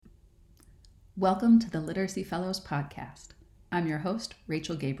Welcome to the Literacy Fellows podcast. I'm your host,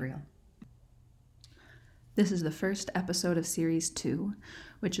 Rachel Gabriel. This is the first episode of Series 2,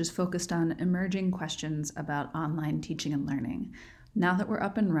 which is focused on emerging questions about online teaching and learning. Now that we're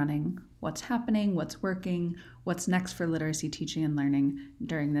up and running, what's happening, what's working, what's next for literacy teaching and learning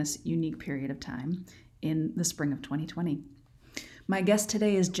during this unique period of time in the spring of 2020. My guest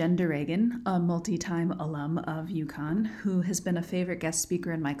today is Jen DeRagon, a multi-time alum of UConn, who has been a favorite guest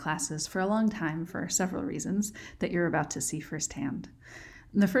speaker in my classes for a long time for several reasons that you're about to see firsthand.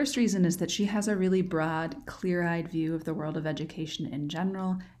 And the first reason is that she has a really broad, clear-eyed view of the world of education in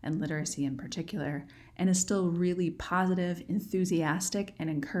general and literacy in particular, and is still really positive, enthusiastic, and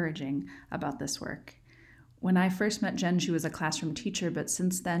encouraging about this work. When I first met Jen, she was a classroom teacher, but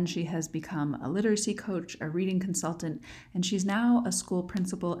since then she has become a literacy coach, a reading consultant, and she's now a school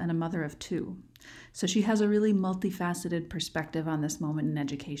principal and a mother of two. So she has a really multifaceted perspective on this moment in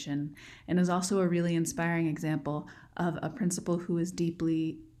education, and is also a really inspiring example of a principal who is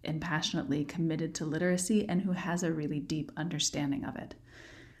deeply and passionately committed to literacy and who has a really deep understanding of it.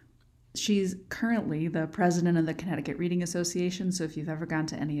 She's currently the president of the Connecticut Reading Association, so if you've ever gone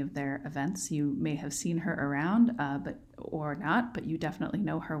to any of their events, you may have seen her around, but you definitely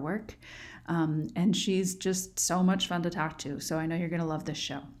know her work. And she's just so much fun to talk to, so I know you're going to love this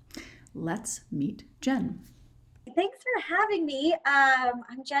show. Let's meet Jen. Thanks for having me.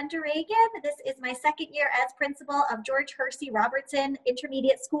 I'm Jen DeRagon. This is my second year as principal of George Hersey Robertson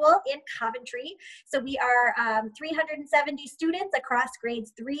Intermediate School in Coventry. So we are 370 students across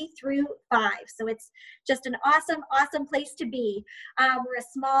grades 3 through 5. So it's just an awesome place to be. We're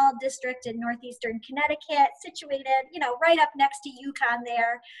a small district in northeastern Connecticut, situated, right up next to UConn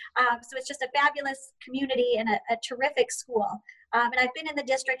there. So it's just a fabulous community and a terrific school. And I've been in the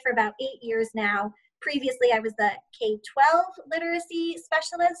district for about 8 years now. Previously, I was the K-12 literacy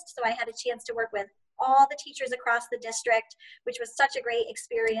specialist, so I had a chance to work with all the teachers across the district, which was such a great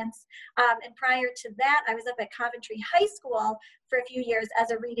experience. And prior to that, I was up at Coventry High School for a few years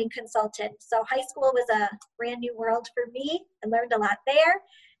as a reading consultant. So high school was a brand new world for me. I learned a lot there.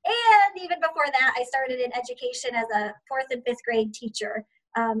 And even before that, I started in education as a 4th and 5th grade teacher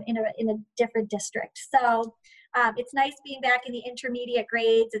in a different district. So it's nice being back in the intermediate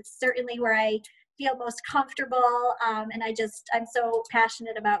grades. It's certainly where I feel most comfortable, and I'm so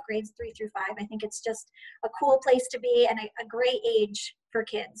passionate about grades 3 through 5. I think it's just a cool place to be and a great age for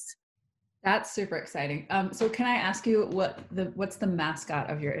kids. That's super exciting. So can I ask you what's the mascot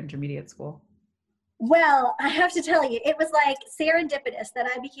of your intermediate school? Well, I have to tell you, it was like serendipitous that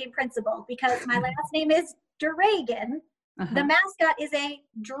I became principal because my last name is DeRagon. Uh-huh. The mascot is a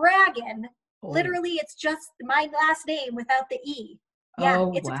dragon. Oh. Literally, it's just my last name without the E.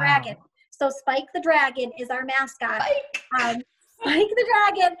 Yeah, it's a dragon. So Spike the Dragon is our mascot. Spike the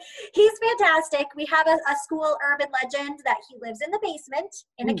Dragon, he's fantastic. We have a school urban legend that he lives in the basement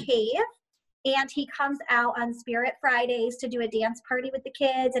in a cave, and he comes out on Spirit Fridays to do a dance party with the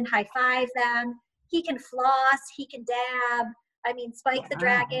kids and high five them. He can floss, he can dab. I mean, Spike the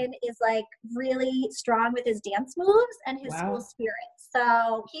Dragon is like really strong with his dance moves and his school spirit.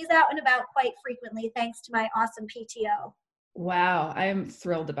 So he's out and about quite frequently thanks to my awesome PTO. Wow, I am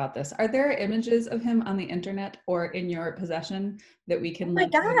thrilled about this. Are there images of him on the internet or in your possession that we can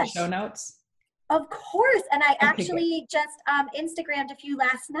link to the show notes? Of course, and I actually just Instagrammed a few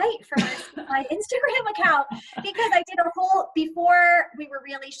last night from my Instagram account because I did a whole, before we were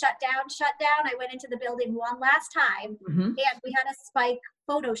really shut down, I went into the building one last time, and we had a Spike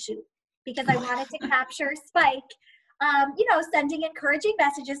photo shoot because I wanted to capture Spike, sending encouraging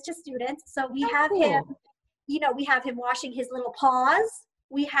messages to students. So we have him. We have him washing his little paws.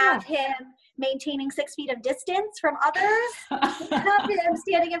 We have him maintaining 6 feet of distance from others. We have him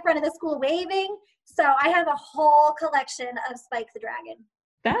standing in front of the school waving. So I have a whole collection of Spike the Dragon.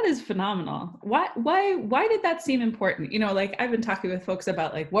 That is phenomenal. Why did that seem important? I've been talking with folks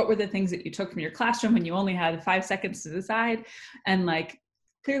about what were the things that you took from your classroom when you only had 5 seconds to decide, and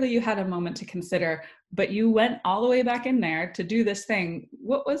clearly you had a moment to consider, but you went all the way back in there to do this thing.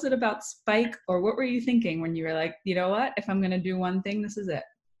 What was it about Spike, or what were you thinking when you were like, you know what, if I'm going to do one thing, this is it?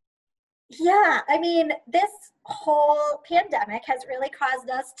 Yeah, I mean, this whole pandemic has really caused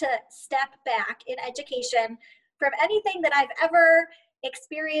us to step back in education from anything that I've ever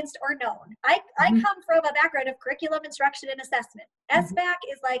experienced or known. I come from a background of curriculum, instruction, and assessment. SBAC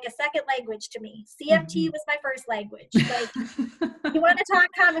is like a second language to me. CFT was my first language. You want to talk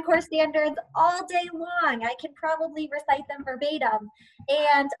Common Core standards all day long. I can probably recite them verbatim.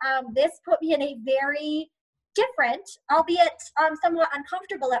 And this put me in a very different, albeit somewhat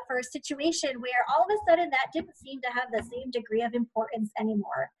uncomfortable at first, situation where all of a sudden that didn't seem to have the same degree of importance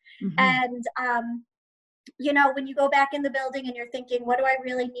anymore. Mm-hmm. And, when you go back in the building and you're thinking, what do I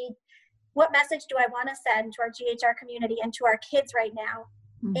really need? What message do I want to send to our GHR community and to our kids right now?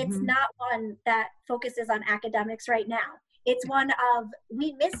 Mm-hmm. It's not one that focuses on academics right now. It's one of,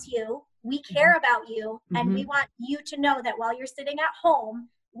 we miss you, we care about you, and we want you to know that while you're sitting at home,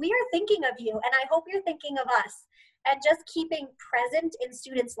 we are thinking of you, and I hope you're thinking of us. And just keeping present in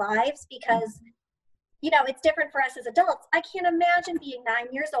students' lives, because, it's different for us as adults. I can't imagine being 9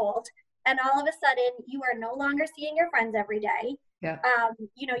 years old, and all of a sudden, you are no longer seeing your friends every day. Yeah.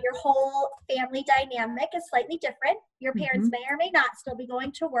 Your whole family dynamic is slightly different. Your parents may or may not still be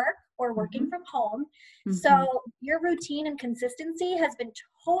going to work or working from home. So your routine and consistency has been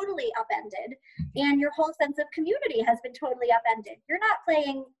totally upended, and your whole sense of community has been totally upended. You're not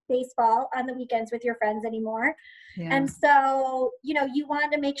playing baseball on the weekends with your friends anymore. Yeah. And so, you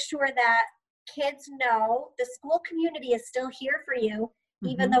want to make sure that kids know the school community is still here for you,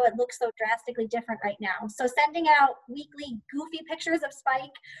 even though it looks so drastically different right now. So sending out weekly goofy pictures of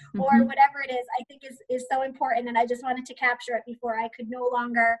Spike or whatever it is, I think is so important. And I just wanted to capture it before I could no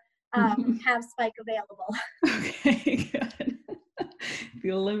longer have Spike available. Okay, good.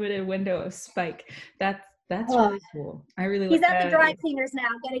 The limited window of Spike. That's really cool. I really He's at the dry cleaners now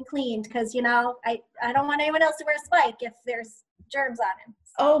getting cleaned because, I don't want anyone else to wear Spike if there's germs on him.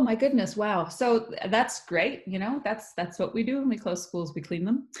 Oh my goodness. Wow. So that's great. That's what we do when we close schools, we clean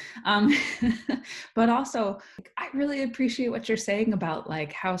them. But also I really appreciate what you're saying about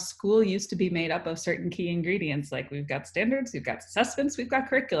like how school used to be made up of certain key ingredients. Like we've got standards, we've got assessments, we've got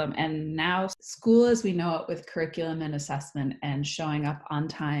curriculum. And now school as we know it with curriculum and assessment and showing up on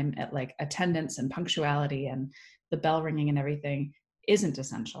time at like attendance and punctuality and the bell ringing and everything isn't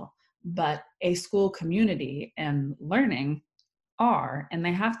essential. But a school community and learning are, and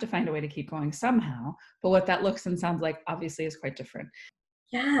they have to find a way to keep going somehow. But what that looks and sounds like obviously is quite different.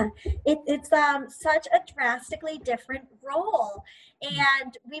 Yeah, it's such a drastically different role.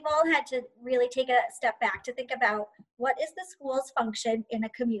 And we've all had to really take a step back to think about what is the school's function in a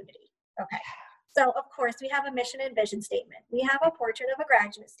community. Okay. So of course we have a mission and vision statement. We have a portrait of a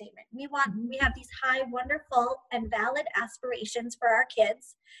graduate statement. We have these high, wonderful and valid aspirations for our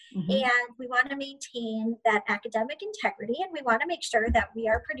kids. And we want to maintain that academic integrity, and we want to make sure that we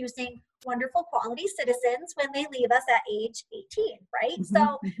are producing wonderful quality citizens when they leave us at age 18, right?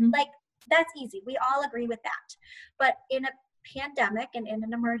 So like, that's easy. We all agree with that. But in a pandemic and in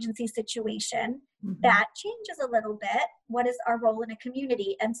an emergency situation, that changes a little bit. What is our role in a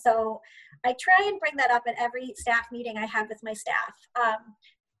community? And so I try and bring that up at every staff meeting I have with my staff.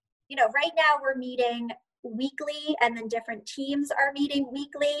 Right now we're meeting weekly, and then different teams are meeting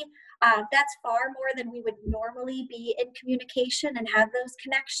weekly. That's far more than we would normally be in communication and have those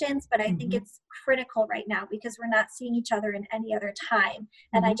connections, but I think it's critical right now because we're not seeing each other in any other time.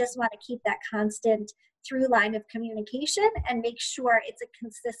 And I just want to keep that constant through line of communication and make sure it's a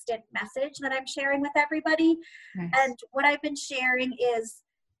consistent message that I'm sharing with everybody. Nice. And what I've been sharing is,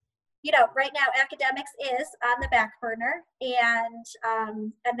 right now academics is on the back burner,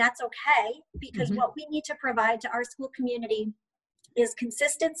 and that's okay, because what we need to provide to our school community is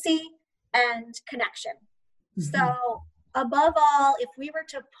consistency and connection. So above all, if we were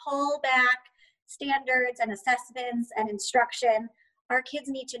to pull back standards and assessments and instruction, our kids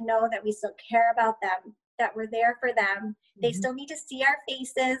need to know that we still care about them, that we're there for them. They still need to see our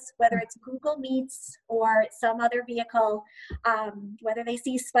faces, whether it's Google Meets or some other vehicle, whether they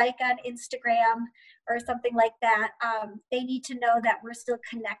see Spike on Instagram or something like that. They need to know that we're still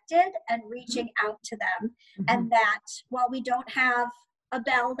connected and reaching out to them, and that while we don't have a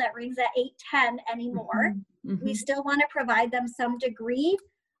bell that rings at 8:10 anymore, we still want to provide them some degree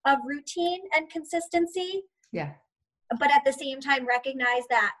of routine and consistency. Yeah. But at the same time, recognize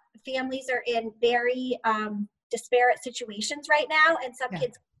that families are in very disparate situations right now, and some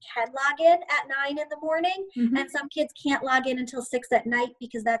kids can log in at 9 in the morning, and some kids can't log in until 6 at night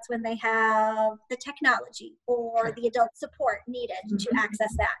because that's when they have the technology or the adult support needed to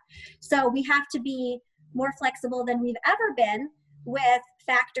access that. So we have to be more flexible than we've ever been with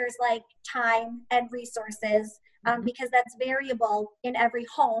factors like time and resources, because that's variable in every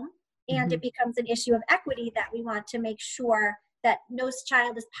home. And it becomes an issue of equity that we want to make sure that no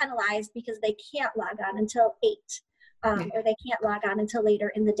child is penalized because they can't log on until 8, or they can't log on until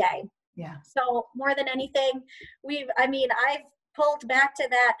later in the day. Yeah. So more than anything, I've pulled back to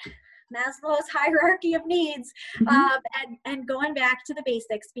that Maslow's hierarchy of needs, and going back to the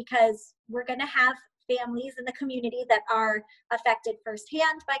basics, because we're going to have families in the community that are affected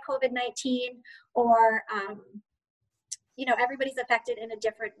firsthand by COVID-19, or everybody's affected in a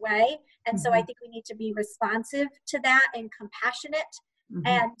different way. And so I think we need to be responsive to that and compassionate.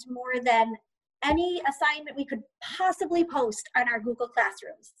 And more than any assignment we could possibly post on our Google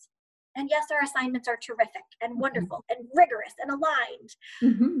Classrooms. And yes, our assignments are terrific and wonderful and rigorous and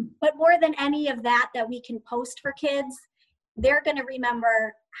aligned. But more than any of that we can post for kids, they're going to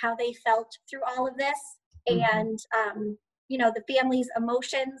remember how they felt through all of this, and the family's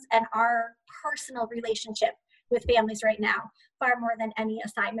emotions and our personal relationship with families right now, far more than any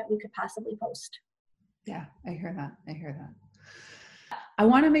assignment we could possibly post. Yeah, I hear that. I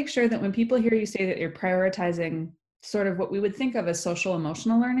want to make sure that when people hear you say that you're prioritizing sort of what we would think of as social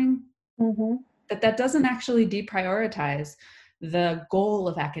emotional learning, that doesn't actually deprioritize the goal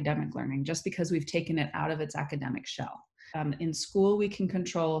of academic learning just because we've taken it out of its academic shell. In school, we can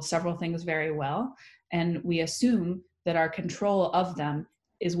control several things very well, and we assume that our control of them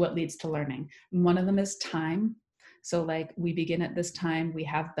is what leads to learning. One of them is time. So like we begin at this time, we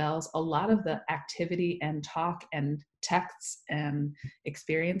have bells. A lot of the activity and talk and texts and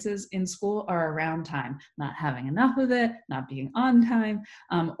experiences in school are around time, not having enough of it, not being on time,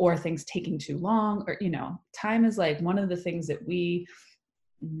 or things taking too long, or, time is like one of the things that we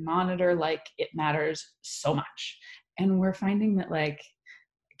monitor like it matters so much. And we're finding that like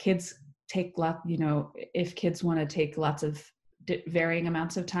kids take if kids want to take lots of varying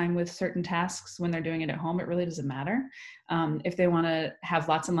amounts of time with certain tasks when they're doing it at home, it really doesn't matter. If they want to have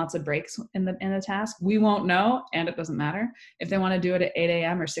lots and lots of breaks in the task, we won't know, and it doesn't matter. If they want to do it at 8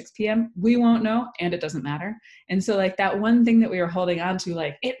 a.m. or 6 p.m., we won't know, and it doesn't matter. And so like that one thing that we were holding on to,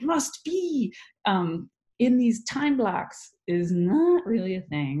 like it must be in these time blocks, is not really a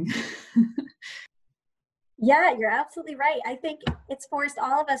thing. Yeah, you're absolutely right. I think it's forced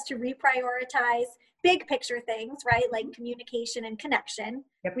all of us to reprioritize big picture things, right? Like communication and connection,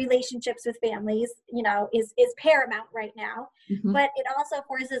 relationships with families, is paramount right now. But it also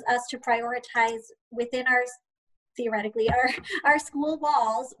forces us to prioritize within theoretically our school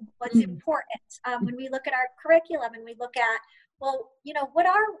walls what's important. When we look at our curriculum and we look at, what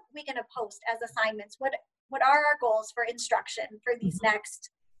are we going to post as assignments? What are our goals for instruction for these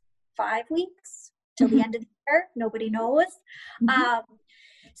next 5 weeks? Till the end of the year, nobody knows.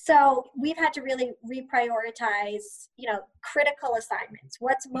 So we've had to really reprioritize, critical assignments.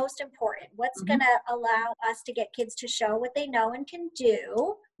 What's most important? What's going to allow us to get kids to show what they know and can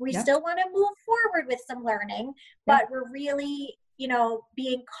do? We still want to move forward with some learning, but we're really,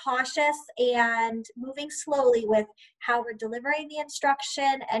 being cautious and moving slowly with how we're delivering the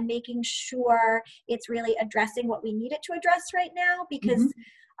instruction and making sure it's really addressing what we need it to address right now, because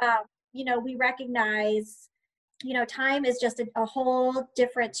we recognize, time is just a whole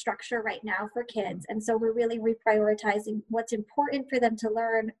different structure right now for kids. And so we're really reprioritizing what's important for them to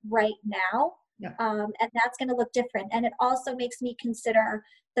learn right now. And that's going to look different. And it also makes me consider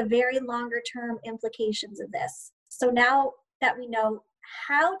the very longer term implications of this. So now that we know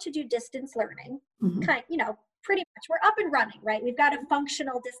how to do distance learning, pretty much we're up and running, right? We've got a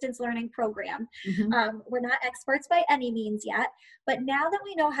functional distance learning program. We're not experts by any means yet, but now that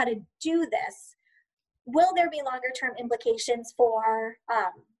we know how to do this, will there be longer term implications for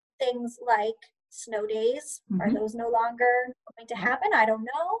things like snow days? Are those no longer going to happen? I don't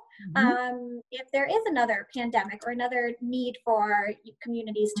know. If there is another pandemic or another need for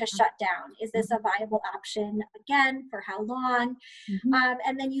communities to shut down, is this a viable option again? For how long?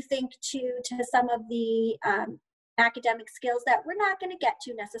 And then you think to some of the academic skills that we're not going to get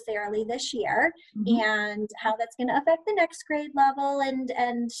to necessarily this year, and how that's going to affect the next grade level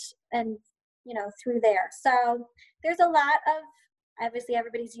and through there. So there's a lot of, obviously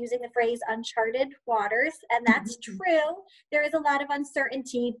everybody's using the phrase uncharted waters, and that's true. There is a lot of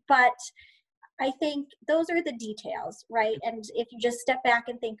uncertainty, but I think those are the details, right? And if you just step back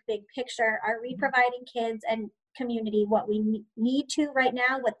and think big picture, are we providing kids and community what we need to right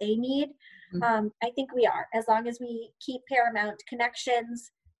now, what they need? I think we are, as long as we keep paramount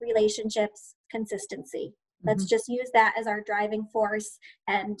connections, relationships, consistency. Let's just use that as our driving force,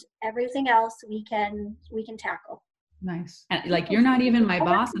 and everything else we can tackle. Nice. And like, you're not even my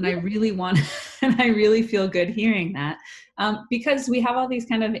boss, and I really want, and I really feel good hearing that, because we have all these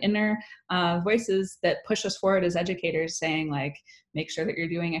kind of inner voices that push us forward as educators, saying like, make sure that you're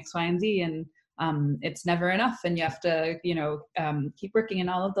doing X, Y, and Z. And it's never enough, and you have to, keep working. And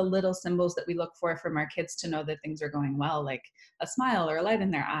all of the little symbols that we look for from our kids to know that things are going well, like a smile or a light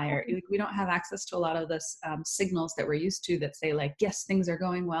in their eye, or we don't have access to a lot of this signals that we're used to that say like, yes, things are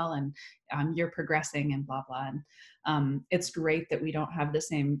going well, and you're progressing, and blah, blah. And it's great that we don't have the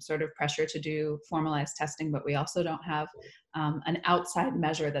same sort of pressure to do formalized testing, but we also don't have an outside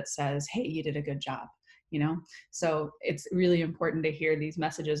measure that says, hey, you did a good job. So it's really important to hear these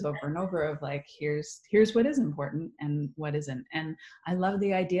messages over and over of like, here's what is important and what isn't. And I love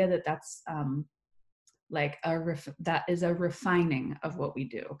the idea that that's like that is a refining of what we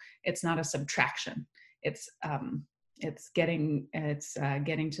do. It's not a subtraction. It's getting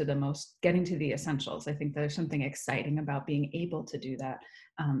to the essentials. I think there's something exciting about being able to do that,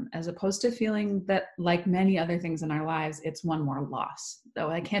 as opposed to feeling that, like many other things in our lives, it's one more loss. Though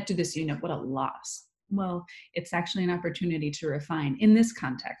I can't do this unit, what a loss. Well, it's actually an opportunity to refine in this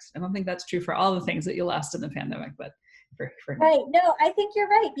context. I don't think that's true for all the things that you lost in the pandemic, but for now. Right. No, I think you're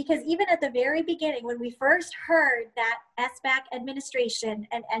right, because even at the very beginning, when we first heard that SBAC administration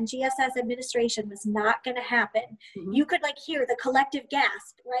and NGSS administration was not going to happen, you could like hear the collective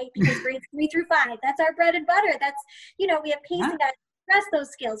gasp, right? Because grades 3 through 5, that's our bread and butter. That's, we have pacing that stress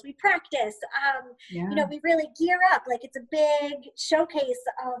those skills. We practice, we really gear up. Like it's a big showcase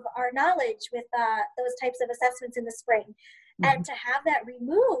of our knowledge with those types of assessments in the spring. And to have that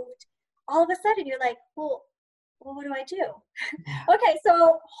removed, all of a sudden you're like, well, what do I do? Okay,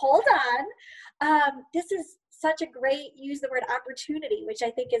 so hold on. This is such a great, use the word opportunity, which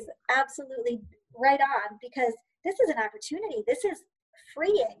I think is absolutely right on, because this is an opportunity. This is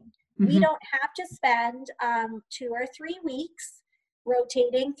freeing. We don't have to spend 2 or 3 weeks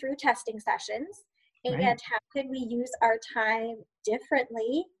rotating through testing sessions. And how can we use our time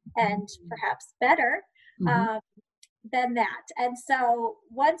differently and perhaps better than that? And so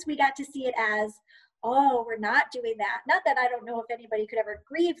once we got to see it as, oh, we're not doing that. Not that I don't know if anybody could ever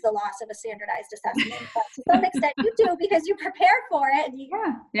grieve the loss of a standardized assessment, but to some extent you do, because you prepare for it and you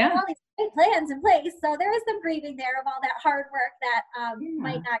have all these great plans in place. So there is some grieving there of all that hard work that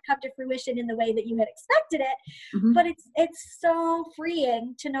might not come to fruition in the way that you had expected it. But it's so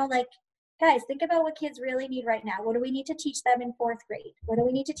freeing to know, like, guys, think about what kids really need right now. What do we need to teach them in 4th grade? What do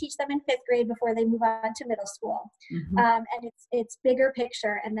we need to teach them in 5th grade before they move on to middle school? And it's bigger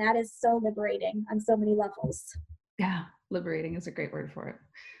picture, and that is so liberating on so many levels. Yeah, liberating is a great word for it.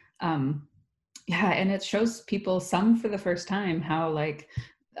 And it shows people, some for the first time, how like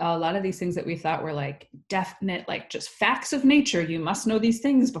a lot of these things that we thought were like definite, like just facts of nature, you must know these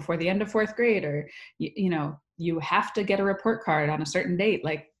things before the end of 4th grade, or you have to get a report card on a certain date,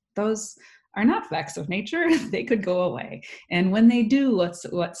 like those are not facts of nature. They could go away. And when they do,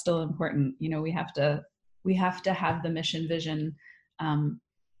 what's still important? We have to have the mission vision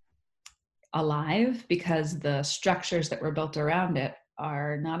alive, because the structures that were built around it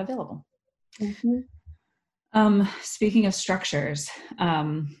are not available. Speaking of structures,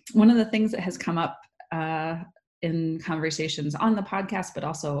 one of the things that has come up in conversations on the podcast, but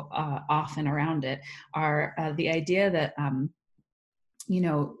also off and around it, are the idea that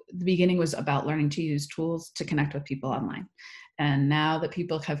the beginning was about learning to use tools to connect with people online. And now that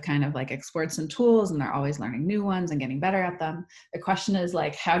people have kind of like explored some tools and they're always learning new ones and getting better at them, the question is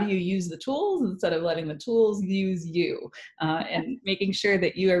like, how do you use the tools instead of letting the tools use you? And making sure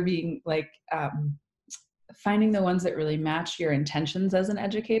that you are being like, finding the ones that really match your intentions as an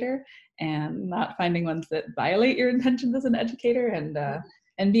educator, and not finding ones that violate your intentions as an educator,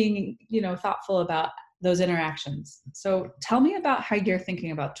 and being, thoughtful about those interactions. So tell me about how you're thinking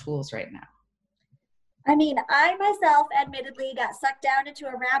about tools right now. I mean, I myself admittedly got sucked down into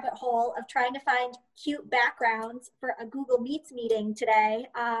a rabbit hole of trying to find cute backgrounds for a Google Meets meeting today,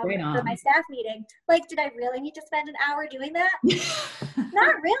 for my staff meeting. Like, did I really need to spend an hour doing that?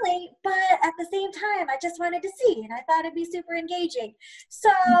 Not really, but at the same time, I just wanted to see, and I thought it'd be super engaging. So,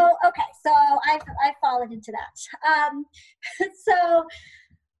 okay, so I've fallen into that. So,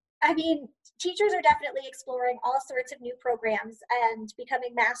 I mean, teachers are definitely exploring all sorts of new programs and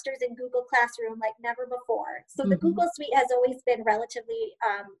becoming masters in Google Classroom like never before. So the Google Suite has always been relatively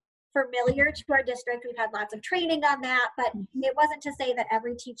familiar to our district. We've had lots of training on that, but it wasn't to say that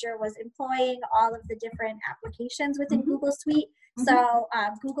every teacher was employing all of the different applications within Google Suite. So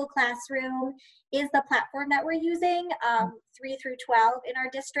Google Classroom is the platform that we're using 3 through 12 in our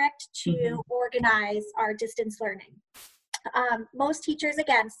district to organize our distance learning. Most teachers,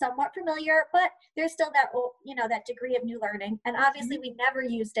 again, somewhat familiar, but there's still that, that degree of new learning. And obviously we never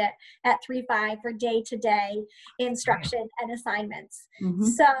used it at 3-5 for day-to-day instruction and assignments.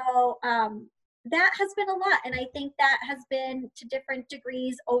 So that has been a lot. And I think that has been to different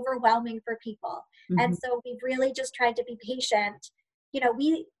degrees overwhelming for people. And so we've really just tried to be patient.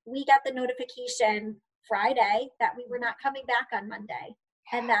 We got the notification Friday that we were not coming back on Monday.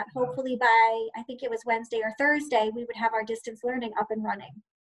 And that hopefully by, I think it was Wednesday or Thursday, we would have our distance learning up and running.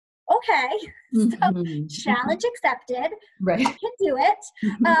 Okay, so challenge accepted. Right. We can do it.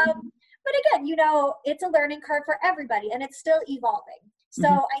 But again, it's a learning curve for everybody, and it's still evolving. So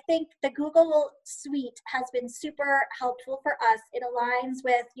I think the Google Suite has been super helpful for us. It aligns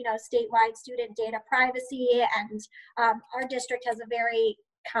with, statewide student data privacy, and our district has a very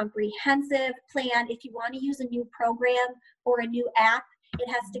comprehensive plan. If you want to use a new program or a new app, it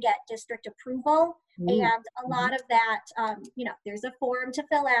has to get district approval. And a lot of that, there's a form to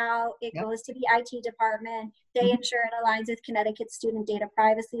fill out. It goes to the IT department. They ensure it aligns with Connecticut student data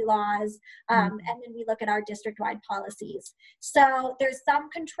privacy laws. And then we look at our district-wide policies. So there's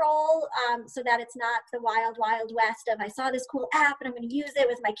some control so that it's not the wild, wild west of, I saw this cool app and I'm going to use it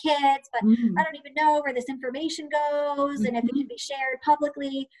with my kids, but I don't even know where this information goes and if it can be shared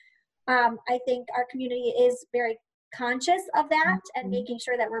publicly. I think our community is very conscious of that and making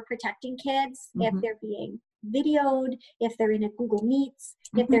sure that we're protecting kids if they're being videoed, if they're in a Google Meets,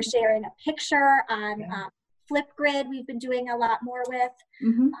 if they're sharing a picture on Flipgrid, we've been doing a lot more with.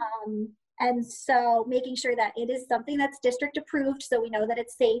 And so making sure that it is something that's district approved, so we know that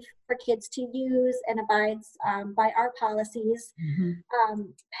it's safe for kids to use and abides by our policies.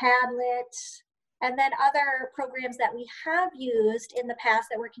 Padlet, and then other programs that we have used in the past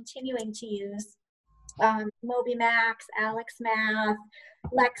that we're continuing to use. MobiMax, Alex Math,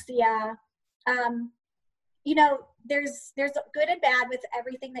 Lexia. There's good and bad with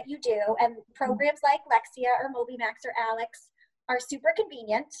everything that you do, and programs like Lexia or MobiMax or Alex are super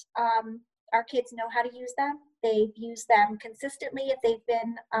convenient. Our kids know how to use them. They've used them consistently if they've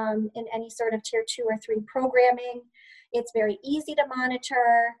been in any sort of tier 2 or 3 programming. It's very easy to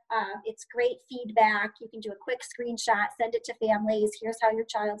monitor. It's great feedback. You can do a quick screenshot, send it to families. Here's how your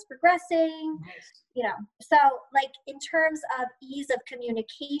child's progressing. So like in terms of ease of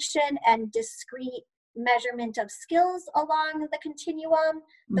communication and discrete measurement of skills along the continuum,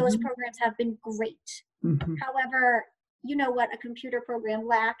 those programs have been great. However, what a computer program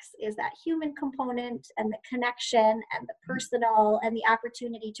lacks is that human component and the connection and the personal and the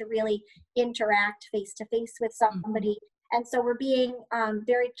opportunity to really interact face to face with somebody. And so we're being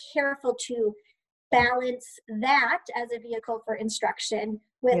very careful to balance that as a vehicle for instruction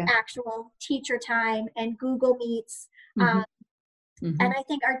with actual teacher time and Google Meets. And I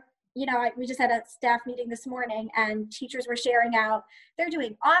think we just had a staff meeting this morning and teachers were sharing out, they're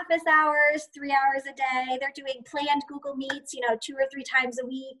doing office hours, 3 hours a day. They're doing planned Google Meets, 2 or 3 times a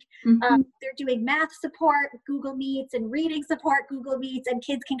week. They're doing math support, Google Meets, and reading support, Google Meets, and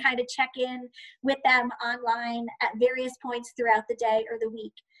kids can kind of check in with them online at various points throughout the day or the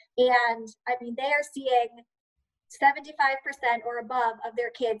week. And I mean, they are seeing 75% or above of their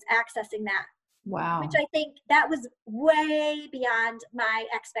kids accessing that. Wow. Which I think that was way beyond my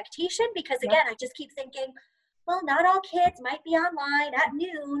expectation, because again, I just keep thinking, well, not all kids might be online at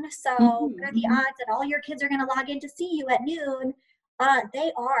noon. So what are the odds that all your kids are going to log in to see you at noon?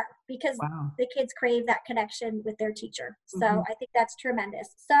 They are, because the kids crave that connection with their teacher. So I think that's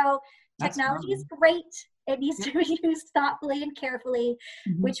tremendous. So technology is great. It needs to be used thoughtfully and carefully,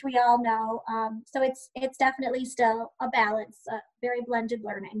 which we all know. So it's definitely still a balance, very blended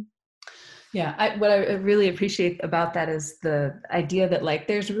learning. Yeah, what I really appreciate about that is the idea that like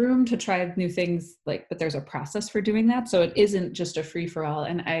there's room to try new things, like, but there's a process for doing that. So it isn't just a free for all.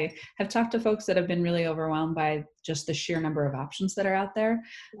 And I have talked to folks that have been really overwhelmed by just the sheer number of options that are out there.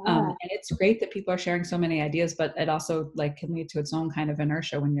 And it's great that people are sharing so many ideas, but it also like can lead to its own kind of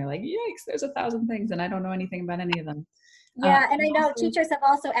inertia when you're like, yikes, there's 1,000 things and I don't know anything about any of them. Yeah, and I know teachers have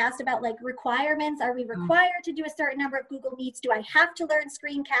also asked about like requirements. Are we required to do a certain number of Google Meets? Do I have to learn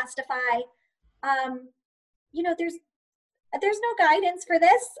Screencastify? There's no guidance for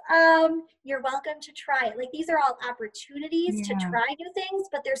this. You're welcome to try it. Like, these are all opportunities to try new things,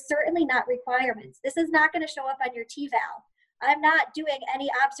 but there's certainly not requirements. This is not going to show up on your TVAL. I'm not doing any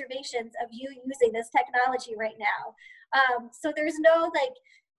observations of you using this technology right now. So there's no like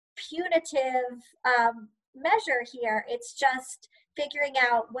punitive measure here. It's just figuring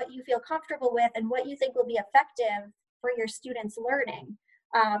out what you feel comfortable with and what you think will be effective for your students' learning.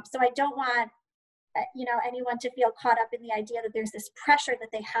 So I don't want anyone to feel caught up in the idea that there's this pressure that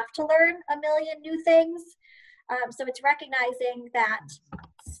they have to learn a million new things. So it's recognizing that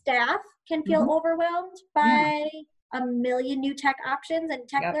staff can feel overwhelmed by a million new tech options and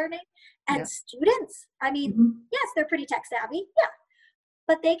tech learning, and students, I mean, yes, they're pretty tech savvy,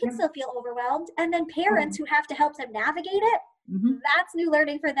 but they can Yeah. still feel overwhelmed. And then parents who have to help them navigate it, that's new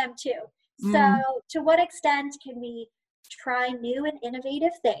learning for them too. So to what extent can we try new and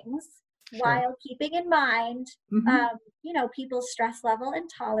innovative things while keeping in mind, people's stress level and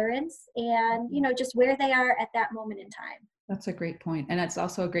tolerance and, just where they are at that moment in time. That's a great point. And it's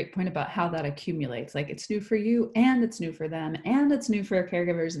also a great point about how that accumulates. Like it's new for you and it's new for them and it's new for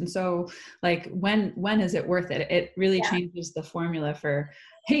caregivers. And so like when is it worth it? It really changes the formula for,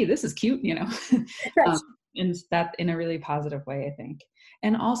 hey, this is cute, Right. And that in a really positive way, I think.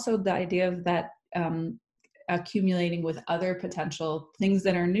 And also the idea of that accumulating with other potential things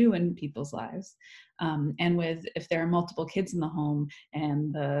that are new in people's lives. And with, if there are multiple kids in the home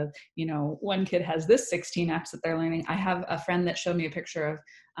and one kid has this 16 apps that they're learning. I have a friend that showed me a picture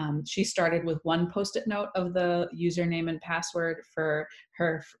of, she started with one Post-it note of the username and password for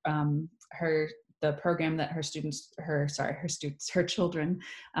her the program that her children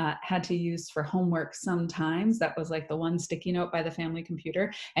had to use for homework sometimes. That was like the one sticky note by the family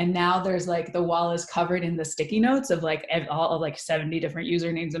computer. And now there's like, the wall is covered in the sticky notes of like all of like 70 different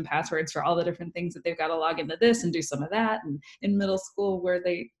usernames and passwords for all the different things that they've got to log into this and do some of that. And in middle school where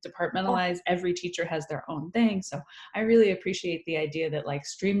they departmentalize, every teacher has their own thing. So I really appreciate the idea that like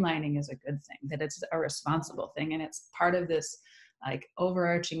streamlining is a good thing, that it's a responsible thing. And it's part of this like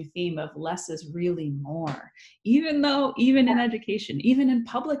overarching theme of less is really more, even in education, even in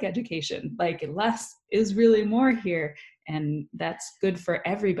public education, like less is really more here. And that's good for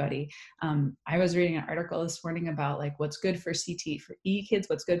everybody. I was reading an article this morning about like what's good for CTE kids,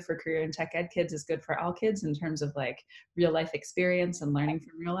 what's good for career and tech ed kids is good for all kids in terms of like real life experience and learning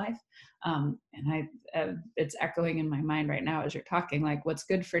from real life. And it's echoing in my mind right now as you're talking, like what's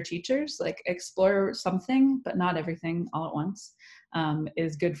good for teachers, like explore something, but not everything all at once,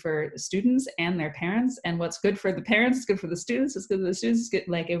 is good for students and their parents. And what's good for the parents is good for the students. It's good for the students. It's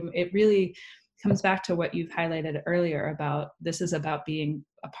good. Like it really comes back to what you've highlighted earlier about this is about being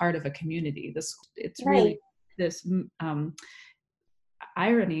a part of a community. It's really this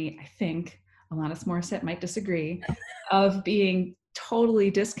irony, I think, Alanis Morissette might disagree, of being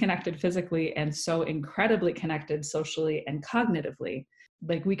totally disconnected physically and so incredibly connected socially and cognitively.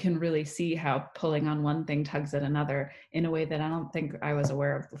 Like we can really see how pulling on one thing tugs at another in a way that I don't think I was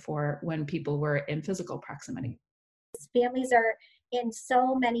aware of before when people were in physical proximity. Families are in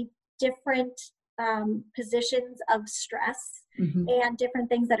so many different positions of stress and different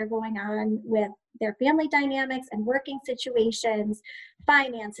things that are going on with their family dynamics and working situations,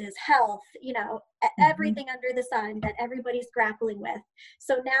 finances, health, everything under the sun that everybody's grappling with.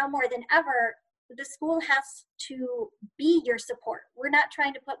 So now more than ever, the school has to be your support. We're not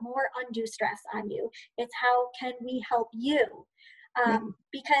trying to put more undue stress on you. It's how can we help you?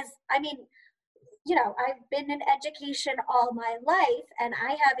 Because, I mean, I've been in education all my life, and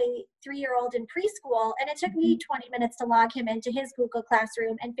I have a 3-year-old in preschool, and it took me 20 minutes to log him into his Google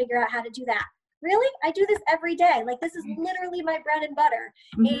Classroom and figure out how to do that. Really? I do this every day. Like, this is literally my bread and butter.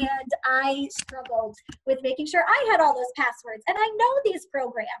 And I struggled with making sure I had all those passwords. And I know these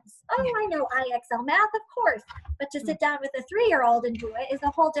programs. Oh, I know IXL math, of course. But to sit down with a 3-year-old and do it is a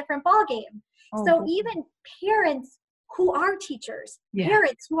whole different ballgame. So even parents who are teachers,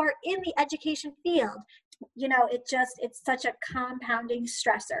 parents who are in the education field, it's such a compounding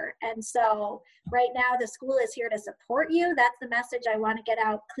stressor. And so right now the school is here to support you. That's the message I want to get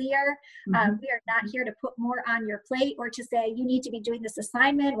out clear. We are not here to put more on your plate or to say, you need to be doing this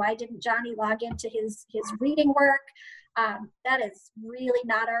assignment. Why didn't Johnny log into his reading work? That is really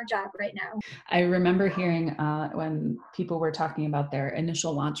not our job right now. I remember hearing when people were talking about their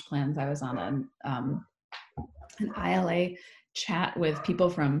initial launch plans, I was on an ILA chat with people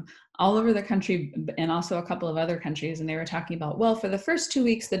from all over the country and also a couple of other countries. And they were talking about, well, for the first 2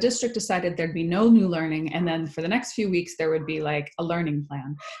 weeks, the district decided there'd be no new learning. And then for the next few weeks, there would be like a learning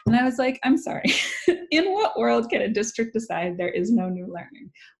plan. And I was like, I'm sorry, in what world can a district decide there is no new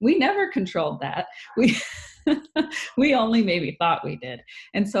learning? We never controlled that. We only maybe thought we did.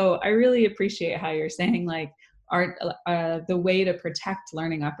 And so I really appreciate how you're saying like, the way to protect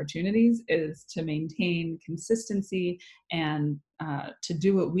learning opportunities is to maintain consistency and to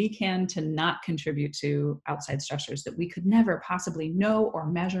do what we can to not contribute to outside stressors that we could never possibly know or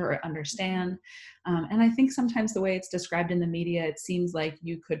measure or understand. And I think sometimes the way it's described in the media, it seems like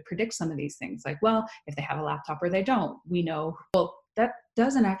you could predict some of these things. Like, well, if they have a laptop or they don't, we know. Well, that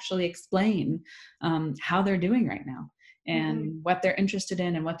doesn't actually explain how they're doing right now. and what they're interested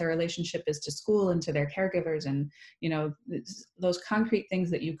in and what their relationship is to school and to their caregivers. And, those concrete things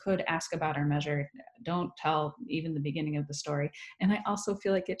that you could ask about or measure don't tell even the beginning of the story. And I also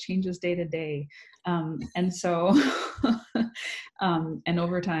feel like it changes day to day. And so, and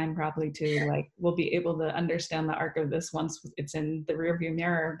over time probably too, like we'll be able to understand the arc of this once it's in the rearview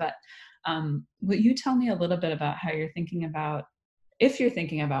mirror. But will you tell me a little bit about how you're thinking about, if you're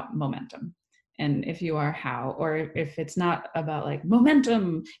thinking about momentum, and if you are, how, or if it's not about like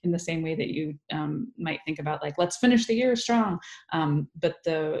momentum in the same way that you might think about like, let's finish the year strong. But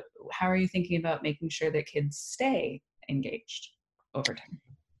how are you thinking about making sure that kids stay engaged over time?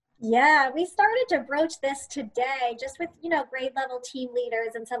 Yeah, we started to broach this today just with, grade level team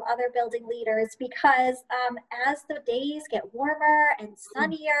leaders and some other building leaders, because as the days get warmer and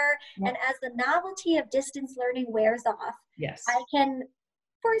sunnier, and as the novelty of distance learning wears off, yes, I can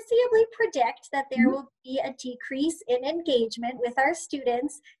foreseeably predict that there will be a decrease in engagement with our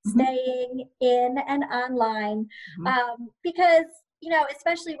students staying in and online, because,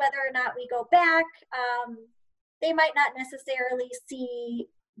 especially whether or not we go back, they might not necessarily see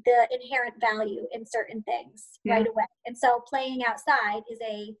the inherent value in certain things right away. And so playing outside is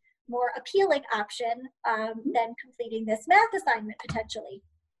a more appealing option than completing this math assignment potentially.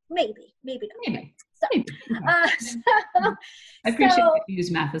 Maybe not. So, I appreciate that you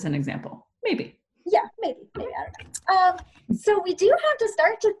use math as an example. Maybe. Yeah, maybe, I don't know. So we do have to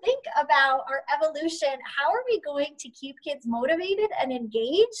start to think about our evolution. How are we going to keep kids motivated and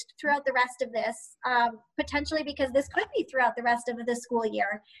engaged throughout the rest of this? Potentially because this could be throughout the rest of the school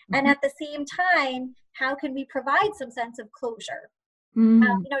year. And at the same time, how can we provide some sense of closure?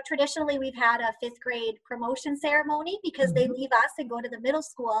 Traditionally we've had a 5th grade promotion ceremony because they leave us and go to the middle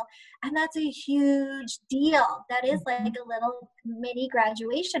school, and that's a huge deal. That is like a little mini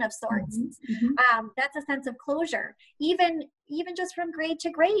graduation of sorts. That's a sense of closure, even just from grade to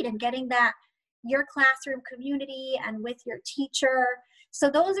grade, and getting that your classroom community and with your teacher. So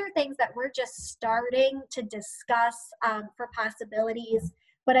those are things that we're just starting to discuss for possibilities.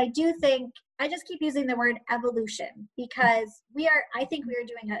 But I do think, I just keep using the word evolution, because I think we are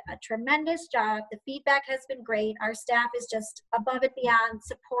doing a tremendous job. The feedback has been great. Our staff is just above and beyond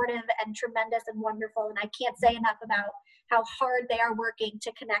supportive and tremendous and wonderful. And I can't say enough about how hard they are working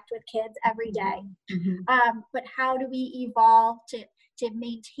to connect with kids every day. But how do we evolve to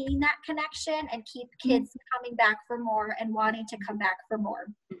maintain that connection and keep kids coming back for more and wanting to come back for more?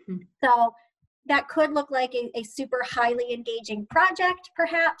 So that could look like a super highly engaging project,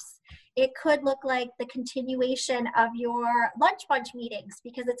 perhaps. It could look like the continuation of your lunch bunch meetings,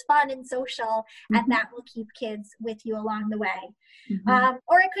 because it's fun and social, and that will keep kids with you along the way.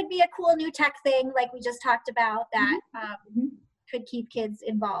 Or it could be a cool new tech thing like we just talked about that could keep kids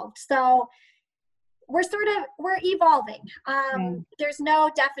involved. So we're evolving. There's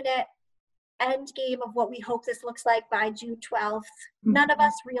no definite end game of what we hope this looks like by June 12th. None of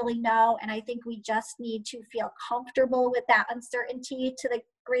us really know, and I think we just need to feel comfortable with that uncertainty to the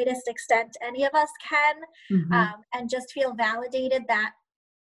greatest extent any of us can, and just feel validated that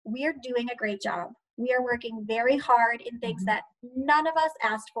we're doing a great job. We are working very hard in things that none of us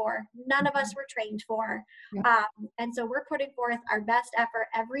asked for, none of us were trained for, and so we're putting forth our best effort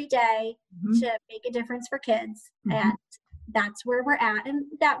every day to make a difference for kids, and that's where we're at, and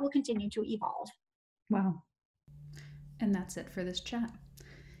that will continue to evolve. Wow. And that's it for this chat.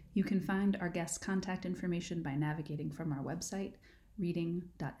 You can find our guests' contact information by navigating from our website,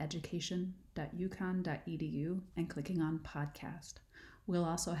 reading.education.uconn.edu, and clicking on podcast. We'll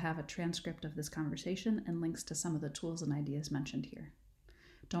also have a transcript of this conversation and links to some of the tools and ideas mentioned here.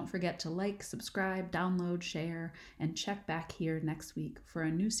 Don't forget to like, subscribe, download, share, and check back here next week for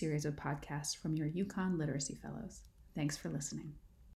a new series of podcasts from your UConn Literacy Fellows. Thanks for listening.